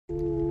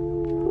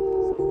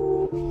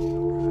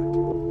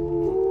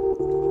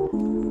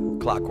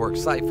Clockwork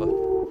Cypher.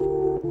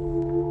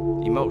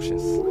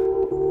 Emotionz.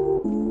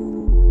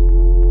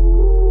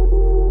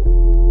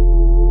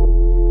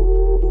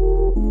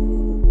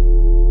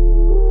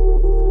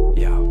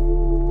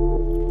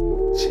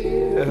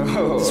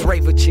 This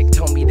raver chick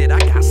told me that I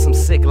got some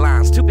sick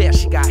lines. Too bad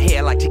she got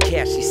hair like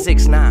Takashi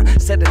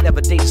 6'9". Said I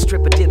never dated a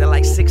stripper, did it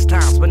like 6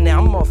 times. But now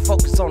I'm more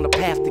focused on the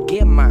path to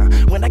get mine.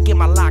 When I get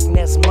my Loch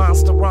Ness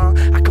monster on,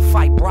 I can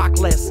fight Brock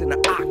Lesnar in the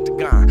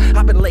octagon.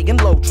 I've been laying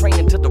low,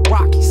 training to the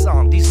Rocky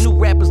song. These new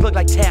rappers look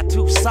like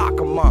tattooed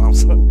soccer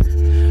moms.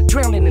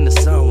 Drowning in the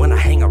sun when I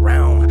hang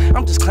around.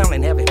 I'm just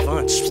clowning, having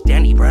fun,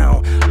 Danny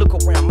Brown. Look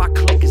around, my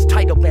clique is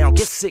title bound.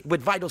 Get sick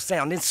with vital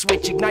sound, then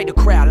switch, ignite the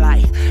crowd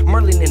like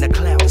Merlin in a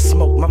cloud of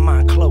smoke. My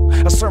mind cloak,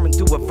 a sermon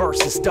through a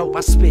verse is dope.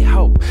 I spit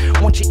hope.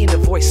 Once your inner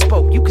voice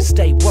spoke, you can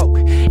stay woke.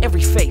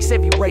 Every face,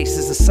 every race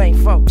is the same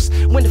folks.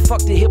 When the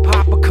fuck did hip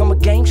hop become a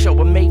game show?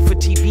 A made for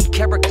TV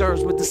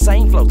characters with the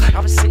same flows. I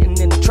was sitting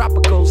in the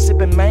tropical,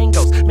 sipping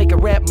mangoes, making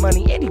rap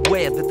money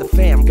anywhere that the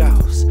fam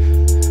goes.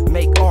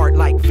 Make art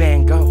like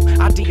Van Gogh.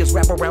 Ideas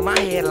wrap around my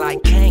head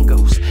like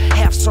Kangos.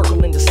 Half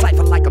circle in the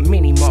cipher like a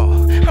mini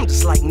mall. I'm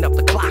just lighting up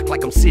the clock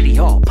like I'm City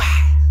Hall.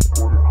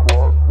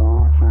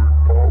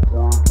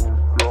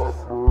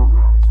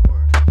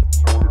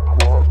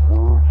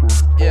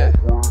 Yeah.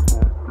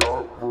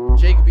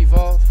 Jakub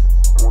Evolved.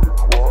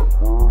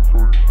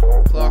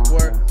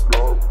 Clockwork.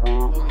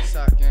 Holy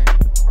Sock Gang.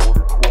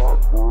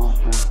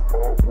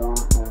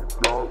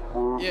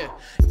 Yeah.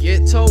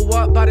 Get told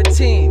what by the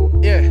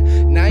team, yeah.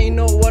 Now you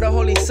know what a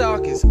holy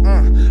sock is,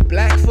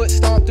 Blackfoot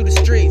stomp through the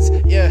streets,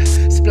 yeah.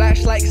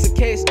 Splash like it's a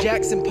case,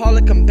 Jackson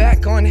Pollock, I'm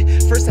back on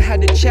it. First I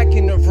had to check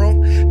in the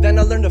room, then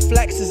I learned to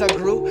flex as I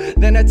grew.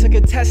 Then I took a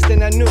test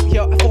and I knew,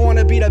 yo, if I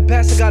wanna be the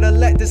best, I gotta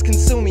let this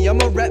consume me.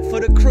 I'm a rep for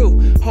the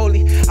crew,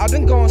 holy. I've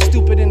been going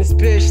stupid in this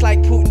bitch,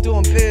 like Putin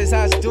doing biz,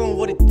 I was doing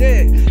what it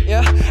did,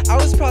 yeah. I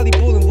was probably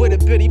bullying with a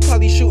bit, he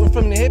probably shooting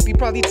from the hip, he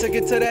probably took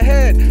it to the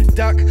head.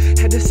 Duck,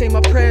 had to say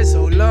my prayers,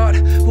 oh Lord.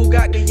 Who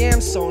got the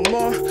yams on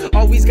more?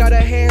 Always got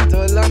a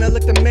handle on it,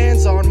 look the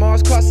man's on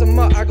Mars. Cross him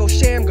up, I go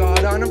sham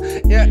guard on him.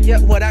 Yeah,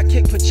 what I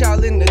kick put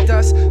y'all in the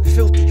dust.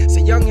 Filthy, it's a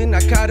youngin',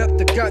 I got up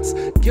the guts.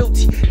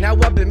 Guilty, now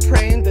I've been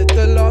praying that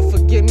the Lord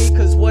forgive me.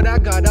 Cause what I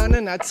got on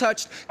and I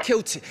touched,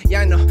 killed it.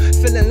 Yeah, I know,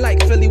 feeling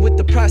like Philly with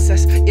the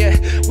process. Yeah,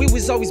 we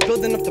was always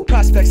building up the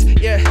prospects.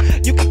 Yeah,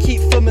 you can keep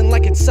filming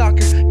like it's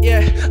soccer.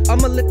 Yeah,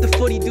 I'ma let the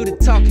footy do the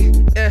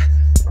talking. Yeah.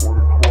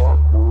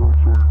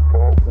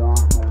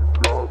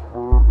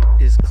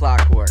 It's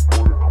Clockwork.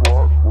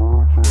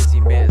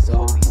 Mizzy,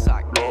 Holy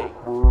Sock Gang.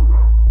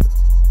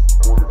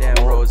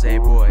 Damn Rose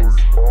boys.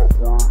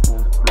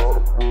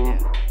 Yeah.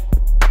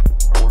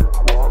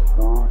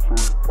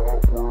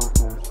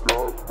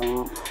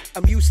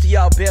 I'm used to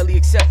y'all barely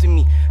accepting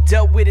me.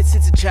 Dealt with it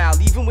since a child,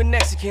 even with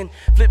Mexican.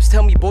 Flips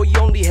tell me, boy, you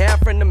only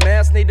half friend of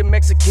mass, native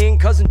Mexican.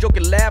 Cousin joke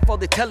and laugh, all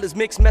they tell is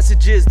mixed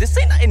messages. This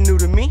ain't nothing new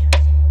to me.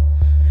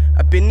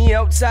 I've been the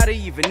outsider,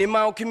 even in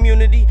my own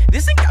community.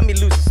 This ain't got me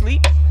losing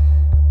sleep.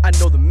 I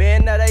know the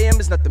man that I am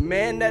is not the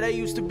man that I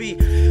used to be.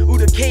 Ooh,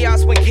 the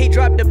chaos when K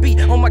dropped the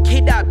beat on my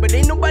K-Dot. But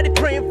ain't nobody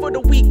praying for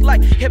the weak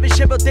like Kevin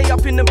Chevel day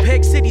up in them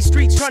Peg City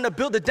streets, trying to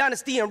build a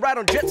dynasty and ride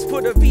on jets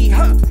for the V,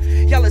 huh?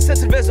 Y'all as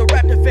sensitive as a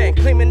Raptor fan,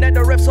 claiming that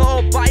the refs are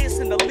all biased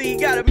and the league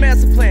got a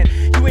master plan.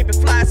 You ain't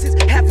been fly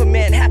since half a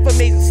man, half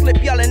amazing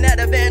slip, y'all in that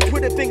a van,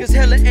 Twitter fingers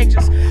hella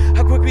anxious.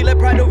 How quick we let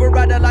pride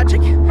override the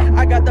logic.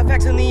 I got the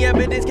facts and the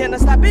evidence, can I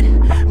stop it?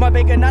 My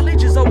bank of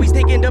knowledge is always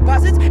taking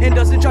deposits and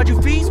doesn't charge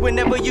you fees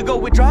whenever you go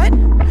withdraw it.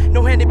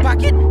 No hand in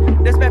pocket,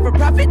 that's bad for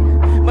profit.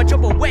 Much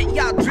of a wet,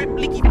 y'all drip,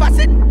 leaky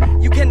faucet.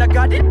 You cannot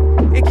guard it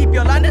and keep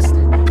your honest.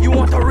 You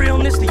want the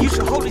realness, then you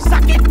should holy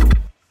sock it.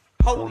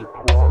 Holy.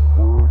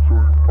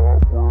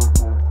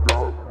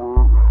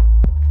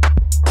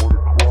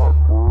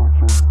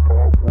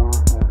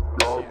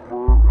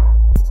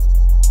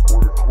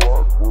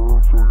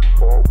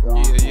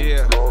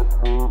 Yeah.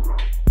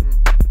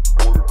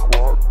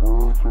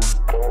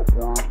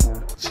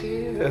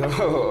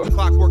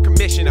 Clockwork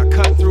commission, I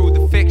cut through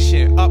the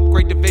fiction,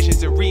 upgrade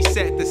divisions and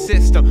reset the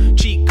system.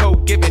 Cheat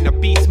code given, a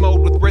beast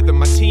mode with rhythm.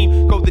 My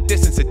team go the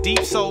distance, a deep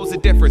soul's a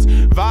difference.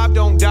 Vibe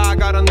don't die,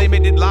 got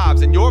unlimited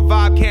lives, and your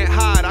vibe can't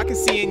hide, I can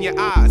see in your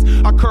eyes.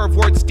 I curve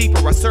words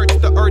deeper, I search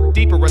the earth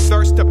deeper, a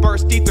thirst to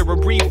burst ether, a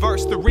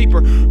reverse the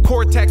reaper.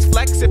 Cortex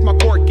flex if my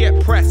court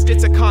get pressed.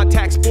 It's a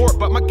contact sport,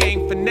 but my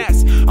game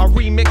finesse. I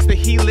remix the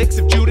helix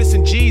of Judas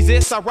and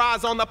Jesus. I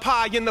rise on the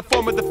pie in the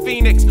form of the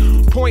phoenix.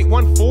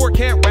 0.14,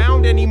 can't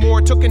round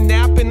anymore. Took a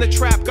nap in the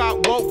trap,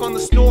 got woke on the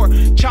snore.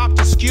 Chopped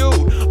and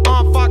skewed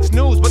on Fox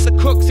News, but the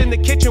cooks in the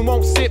kitchen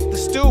won't sip the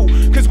stew.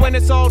 Cause when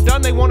it's all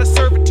done, they wanna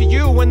serve it to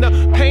you. And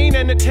the pain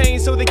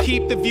entertains, so they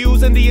keep the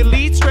views. And the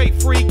elite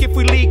straight freak if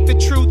we leak the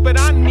truth. But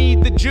I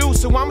need the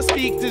juice, so I'ma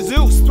speak to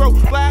Zeus. Throw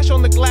flash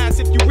on the glass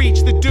if you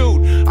reach the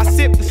dude. I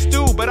sip the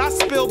stew, but I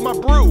spilled my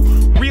brew.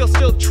 Real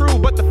still true,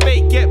 but the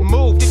fake get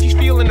moved. If you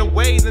feeling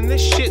away, then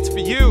this shit's for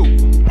you.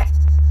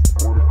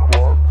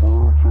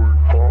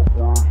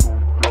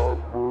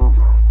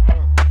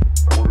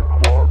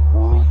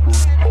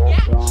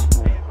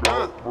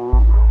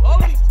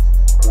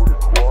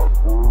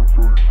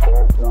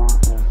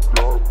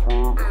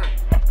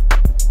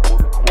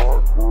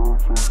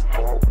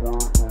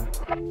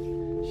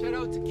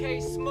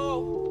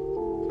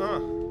 Smo.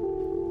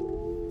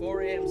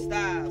 4 AM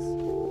Styles.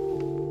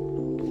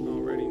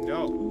 Already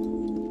know.